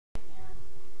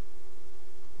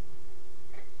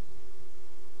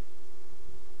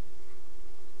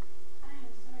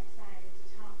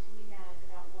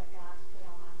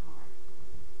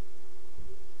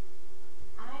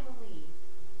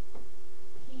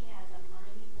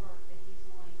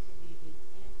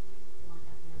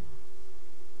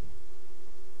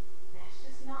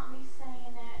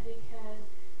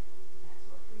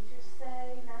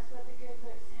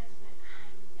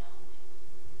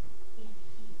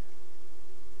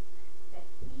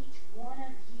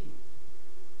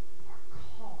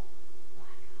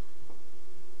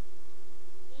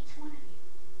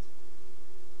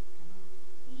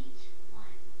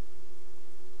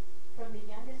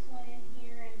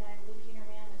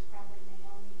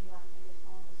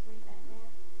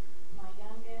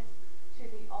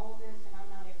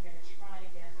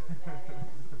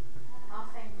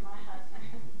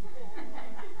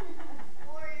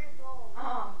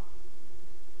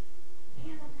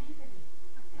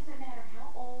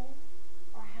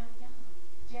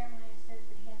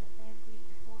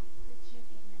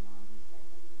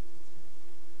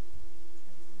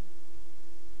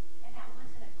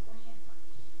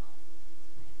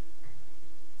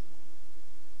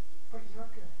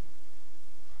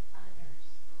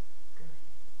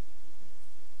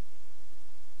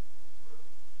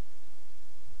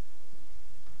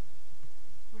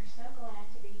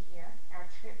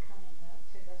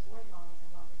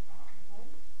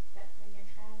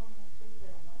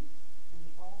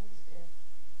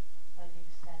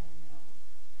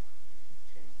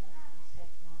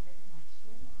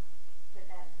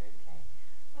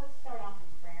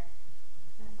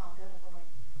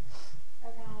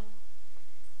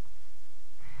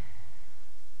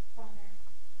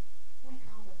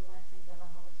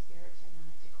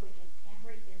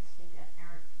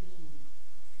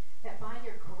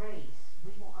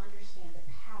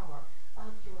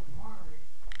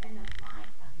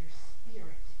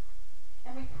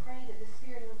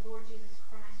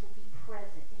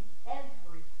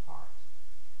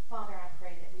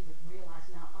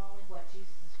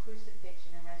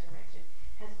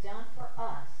done for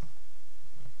us,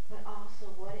 but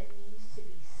also what it means to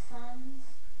be sons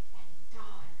and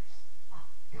daughters of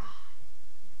God.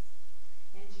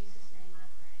 In Jesus' name I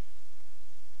pray.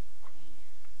 Amen.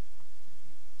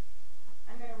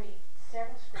 I'm going to read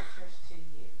several scriptures to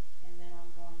you, and then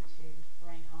I'm going to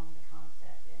bring home the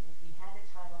concept. And if you had a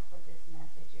title for this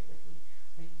message, it would be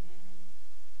Renewing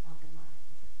of the Mind.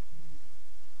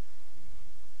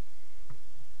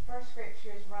 First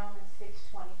scripture is Romans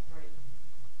 6:23.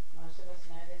 Most of us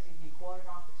know this and can quote it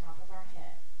off the top of our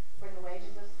head. For the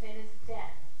wages of sin is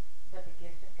death, but the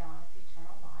gift of God is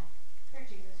eternal life through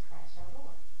Jesus Christ our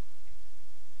Lord.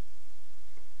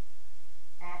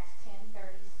 Acts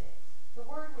 10:36. The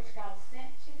word which God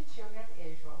sent to the children of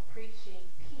Israel, preaching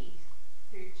peace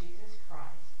through Jesus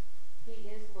Christ. He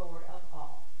is Lord of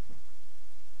all.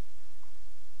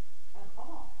 Of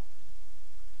all.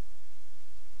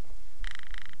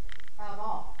 Of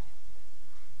all.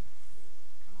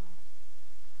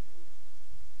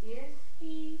 Is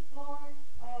he Lord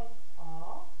of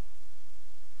all?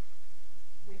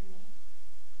 With me?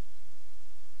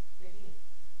 With you?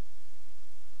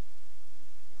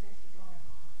 It says he's Lord of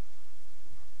all.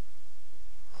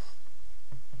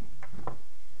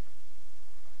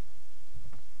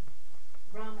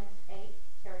 Romans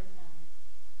 8:39.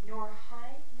 Nor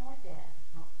height, nor depth,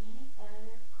 nor any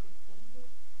other created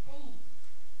thing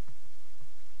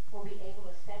will be able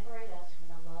to separate us from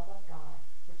the love of God,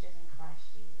 which is in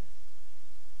Christ Jesus.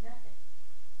 Nothing.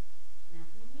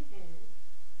 Nothing you do,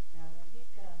 nowhere you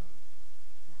go,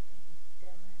 nothing you've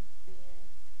done, been,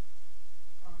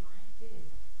 or might do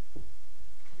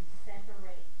can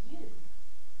separate you,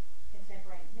 can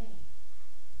separate me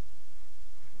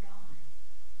from God.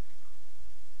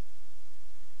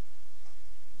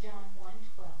 John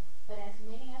 1:12. But as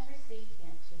many as received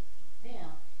him, to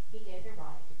them he gave the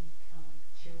right to become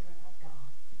children of God.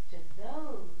 To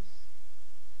those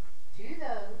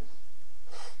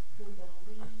who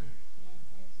believe in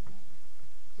his name.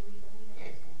 Do we believe in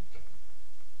his name?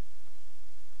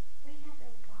 We have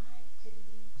the right to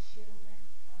be children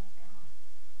of God.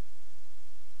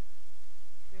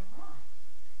 The right.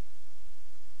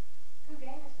 Who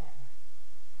gave us that right?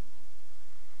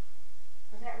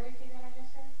 Was that Ruthie that I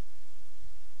just heard?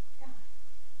 God.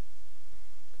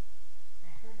 I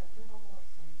heard a little voice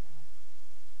say God.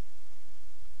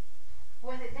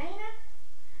 Was it Dana?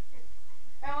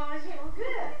 Oh, was you? Well,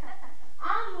 good.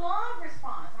 I love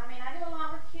response. I mean, I do a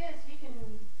lot with kids.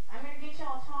 I'm going to get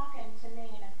y'all talking to me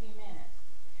in a few minutes.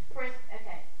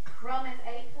 Romans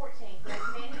 8:14. For as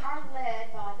many are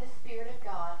led by the Spirit of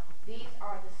God, these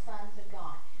are the sons of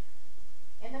God.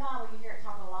 In the Bible, you hear it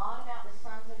talk a lot about the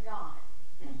sons of God.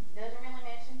 It doesn't really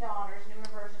mention daughters. Newer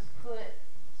versions put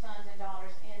sons and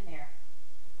daughters in there.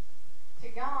 To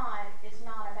God, it's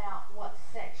not about what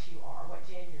sex you are, what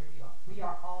gender you are. We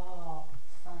are all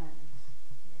sons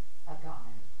of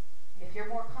God. If you're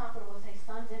more comfortable with say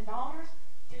sons and daughters,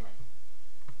 do it.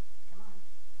 Come on.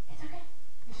 It's okay.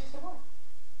 It's just a word.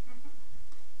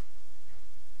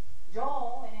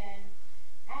 Joel and in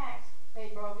Acts, they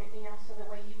broke it down so that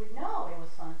way you would know it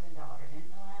was sons and daughters. In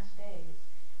the last days,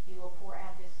 he will pour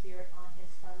out his Spirit on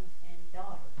his sons and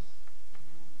daughters.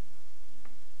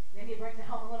 Then he brings it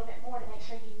home a little bit more to make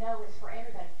sure you know it's for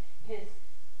everybody. His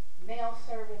male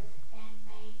servants and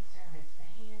maid servants, the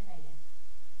handmaiden,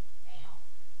 male,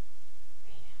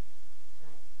 female.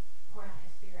 Right. Pour out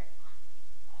his Spirit on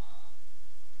all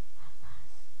of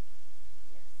us.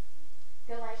 Yes.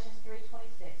 Galatians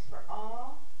 3:26.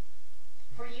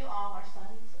 For you all are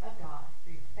sons of God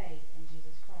through faith in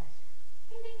Jesus Christ.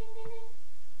 Ding, ding, ding, ding, ding.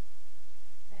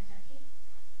 That's our key.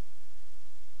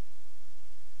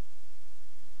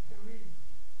 Through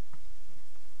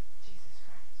Jesus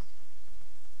Christ.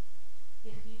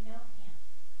 If you know him,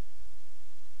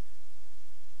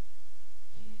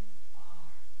 you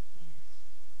are his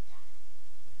child.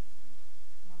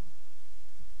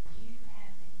 You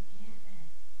have been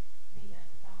given the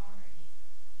authority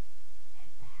and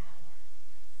power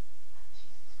of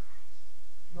Jesus Christ.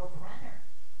 Your brother.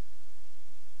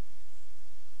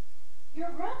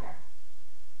 Your brother.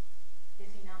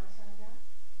 Is he not the Son of God?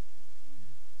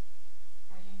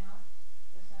 Are you not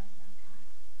the Son of God?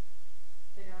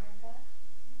 The daughter of God?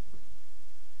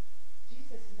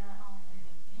 Jesus is not only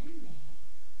living in me,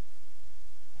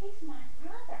 he's my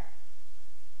brother.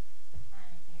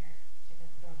 I'm an heir to the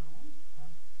throne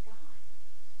of God.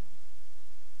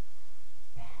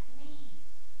 That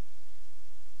means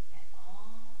that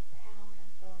all power and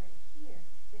authority here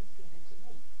is given to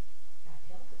me. God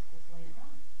tells us this later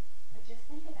on.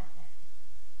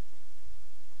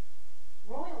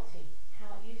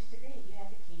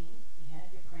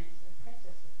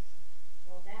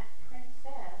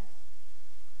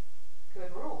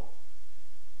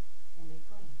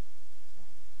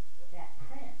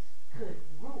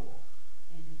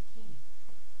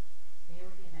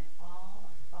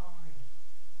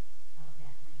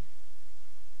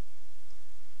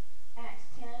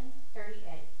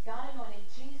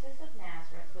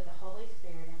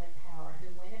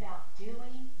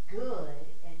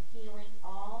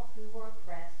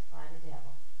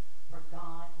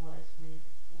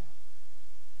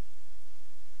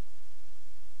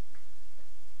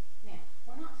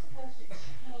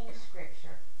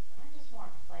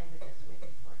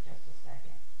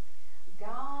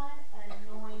 God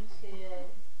anointed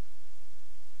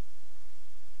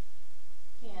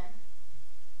Ken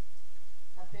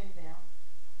of Boonville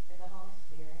with the Holy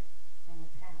Spirit and with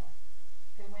power,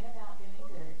 who went about doing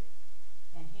good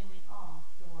and healing all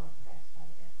who were oppressed by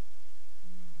the devil.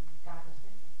 God was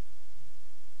with him.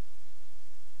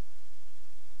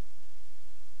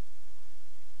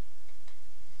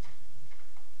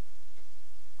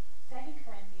 2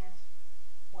 Corinthians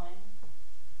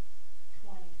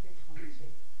 1:20-22.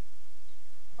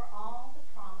 For all the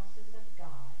promises of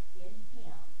God in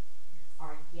him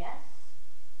are yes,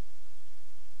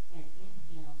 and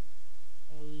in him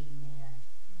amen.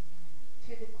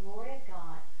 To the glory of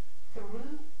God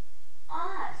through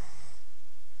us.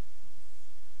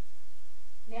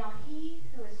 Now he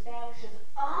who establishes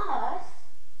us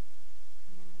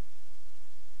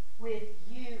with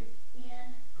you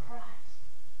in Christ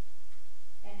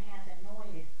and has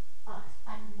anointed us.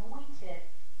 Anointed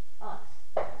us.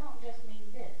 I don't just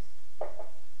mean this.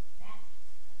 That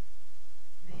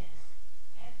means this.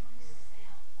 Every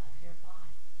cell of your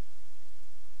body.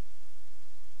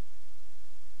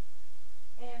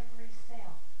 Every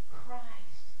cell.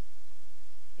 Christ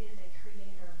is a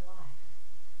creator of life.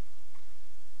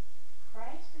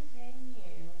 Christ is in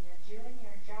you, and you're doing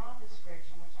your job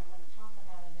description, which I'm going to talk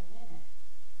about in a minute.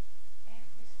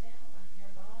 Every cell of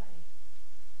your body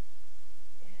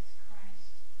is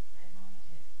Christ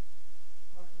anointed,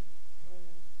 working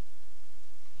through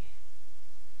you.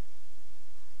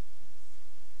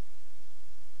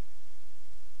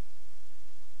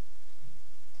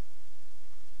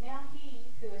 Now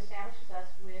he who establishes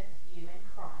us with you in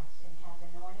Christ and has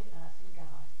anointed us in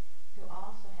God, who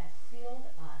also has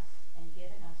sealed us and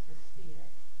given us the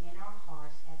Spirit in our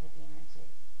hearts as a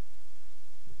guarantee.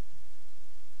 Do we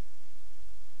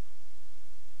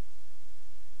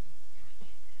get this?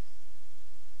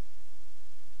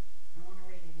 I want to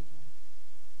read it again.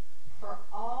 For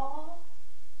all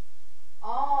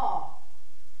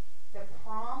the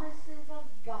promises of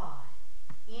God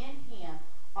in him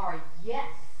are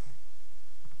yes,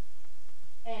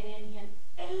 and in him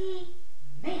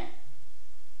amen.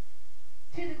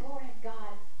 To the glory of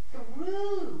God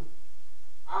through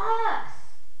us.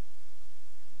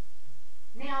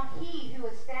 Now he who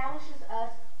establishes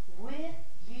us with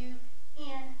you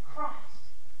in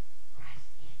Christ, Christ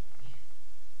in you,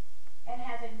 and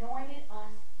has anointed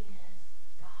us is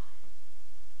God,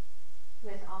 who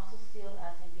has also sealed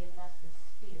us and given us the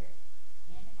Spirit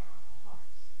in our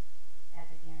hearts as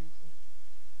a guarantee.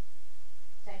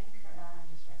 I just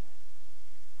read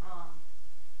that.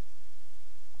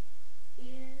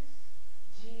 Is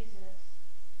Jesus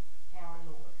our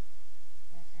Lord?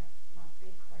 That's my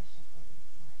big question for you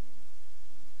tonight.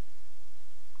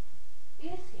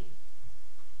 Is he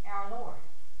our Lord?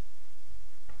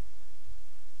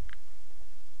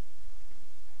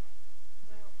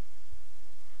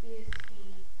 Is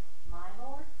he my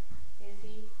Lord? Is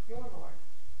he your Lord?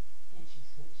 And she's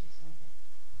sweet, she's sleeping.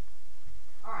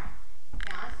 All right.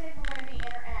 Now, I said we're going to be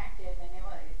interactive, and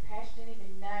Pastor didn't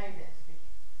even know this.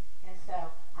 And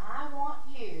so, I want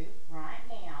you, right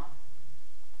now,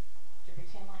 to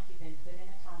pretend like you've been put in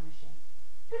a time machine.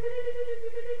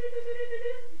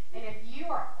 And if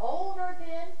you are older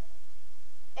than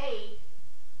 8,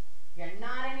 you're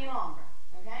not any longer.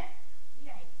 Okay?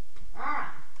 Yay. All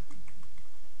right.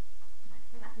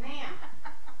 Now,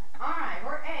 all right,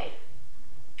 we're 8.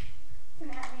 So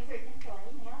that means we can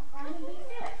play now, run and be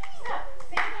silly. So,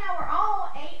 seeing how we're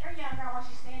all 8 or younger, I want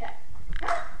you to stand up.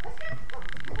 Let's go.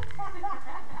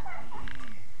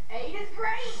 8 is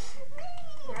great.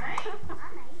 Right?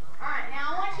 Alright, now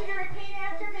I want you to repeat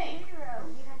after me.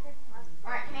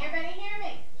 Alright, can everybody hear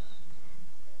me?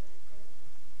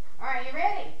 Alright, you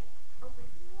ready?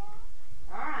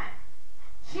 Alright.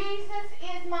 Jesus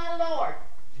is my Lord.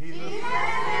 Jesus is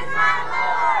my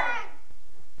Lord.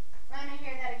 Let me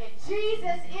hear that again.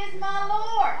 Jesus is my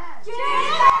Lord. Jesus is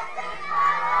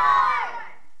my Lord.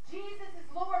 Jesus is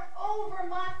Lord over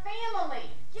my family.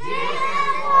 Jesus is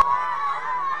Lord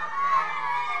over my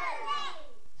family.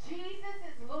 Jesus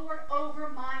is Lord over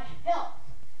my health.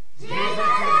 Jesus is Lord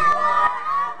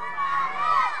over my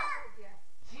health.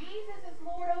 Jesus is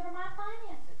Lord over my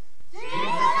finances. Jesus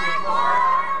is Lord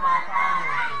over my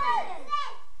finances.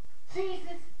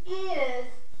 Jesus is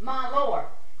my Lord.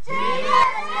 Jesus is